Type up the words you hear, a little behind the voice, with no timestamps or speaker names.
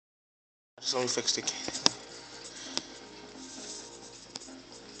So let me fix the.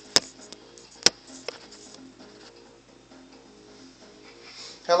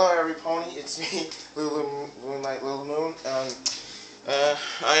 Hello, every pony. It's me, Lulamoon.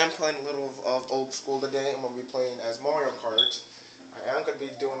 I am playing a little of old school today. I'm gonna be playing as Mario Kart. I am gonna be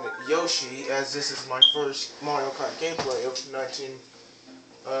doing Yoshi, as this is my first Mario Kart gameplay of 19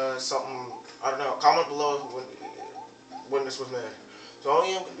 something. I don't know. Comment below when this was made. So I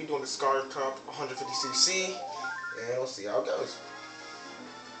am gonna be doing the Starcup 150cc, and we'll see how it goes.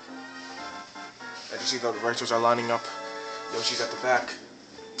 As you see, the racers are lining up. Yoshi's at the back.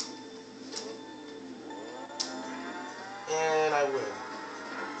 And I win.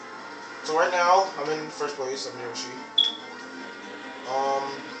 So right now, I'm in first place. I'm Yoshi.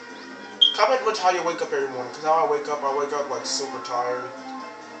 Comment how you wake up every morning. Because how I wake up like super tired.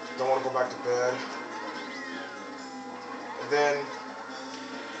 Don't want to go back to bed. And then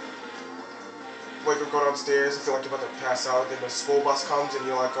wake up, go downstairs, and feel like you're about to pass out. Then the school bus comes and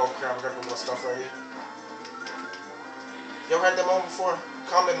you're like, oh crap, I gotta go get my stuff ready. You ever had that moment before?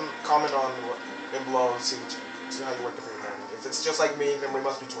 Comment on in below and see how you wake up every morning. If it's just like me, then we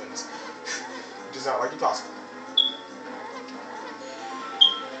must be twins. Which is not likely possible.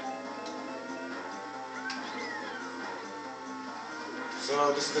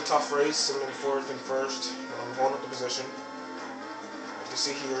 So this is a tough race. I'm in fourth and first. I'm holding up the position. As you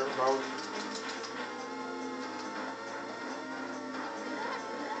see here, about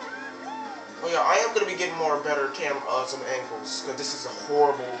oh yeah, I am going to be getting more better some angles, because this is a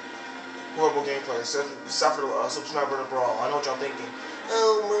horrible gameplay. Except for Super Smash Bros. Brawl. I know what y'all thinking.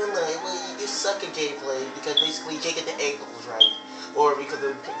 Oh, Moonlight, well, you suck at gameplay, because basically you can't get the angles right. Or because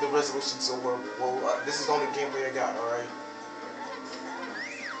the resolution's so horrible. Well, this is the only gameplay I got, alright?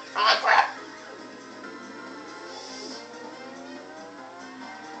 Ah, crap!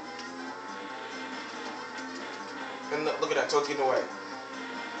 And look at that, Toad's getting away.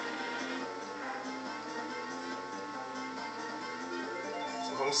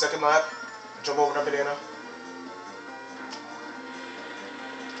 So on the second lap, jump over that banana.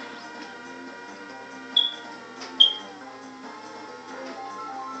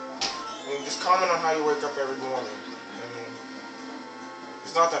 And just comment on how you wake up every morning. I mean,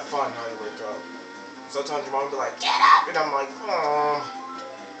 it's not that fun how you wake up. Sometimes your mom will be like, get up! And I'm like, oh.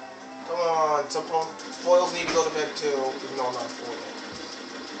 Come on, some foils need to go to bed too, even though I'm not a foil.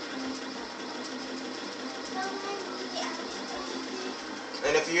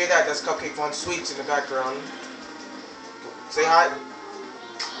 And if you hear that, that's Cupcake Fun Sweets in the background. Say hi.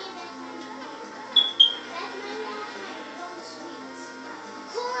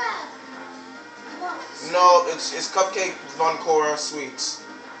 No, it's Cupcake Von Cora Sweets.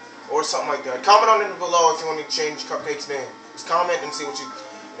 Or something like that. Comment on it below if you want to change Cupcake's name. Just comment and see what you...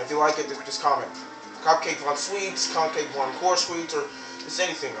 And if you like it, just comment. Cupcake Von Sweets, Cupcake Von Core Sweets, or just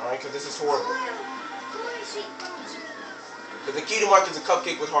anything, alright? Because this is horrible. But the key to mark is a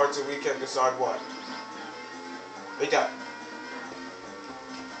cupcake with hearts, and we can decide what. Like that.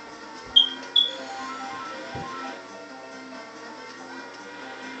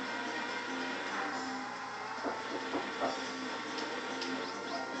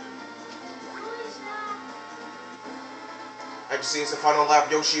 As you see, it's the final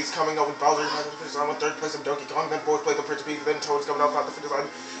lap. Yoshi is coming up with Bowser. I'm in third place of Donkey Kong. Then fourth place of Prince Peach. Then Toad's coming up at the finish line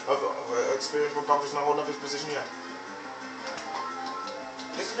of experience, but Bowser's not holding up his position yet.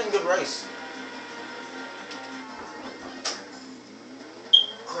 This has been a good race.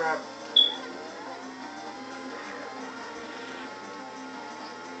 Crap.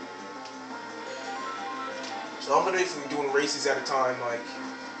 So I'm going to be doing races at a time, like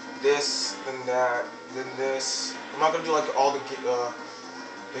this, then that, then this. I'm not going to do like all the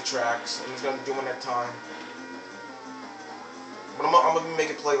tracks. I'm just going to do one at a time. But I'm going to be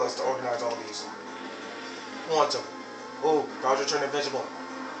making playlists to organize all these. Who wants them? Oh, Bowser turned invisible.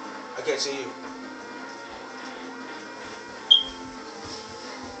 I can't see you.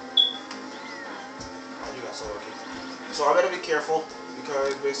 Oh, you got so lucky. So I better be careful,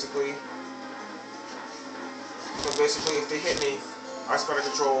 because basically if they hit me, I spin out of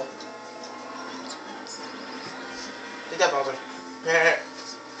control. Take that, Bowser.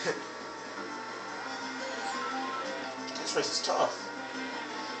 This race is tough.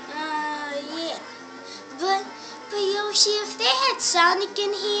 Yeah. But Yoshi, if they had Sonic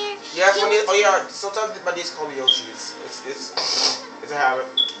in here... Yeah, oh yeah, sometimes my niece call me Yoshi. It's a habit.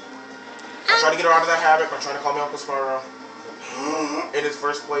 I try to get her out of that habit by trying to call me Uncle Spyro. In his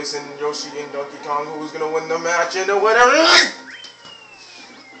first place in Yoshi and Donkey Kong, who's gonna win the match and the winner is...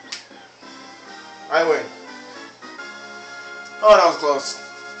 I win. Oh, that was close.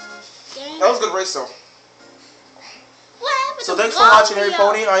 That was a good race, though. What happened So to thanks for watching, Wario?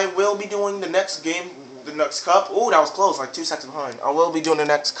 everybody. I will be doing the next game, the next cup. Ooh, that was close, like 2 seconds behind. I will be doing the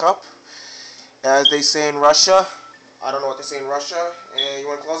next cup, as they say in Russia. I don't know what they say in Russia. And you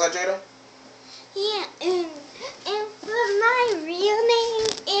want to close that, Jada? Yeah, and for my real name,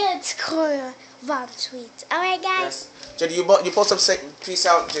 it's Cora Von Sweets. Alright, guys? Yes. Jada, you're supposed to say peace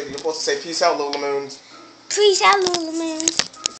out, Jada. You're supposed to say peace out, Lulamoons. Peace out, Lulamoon.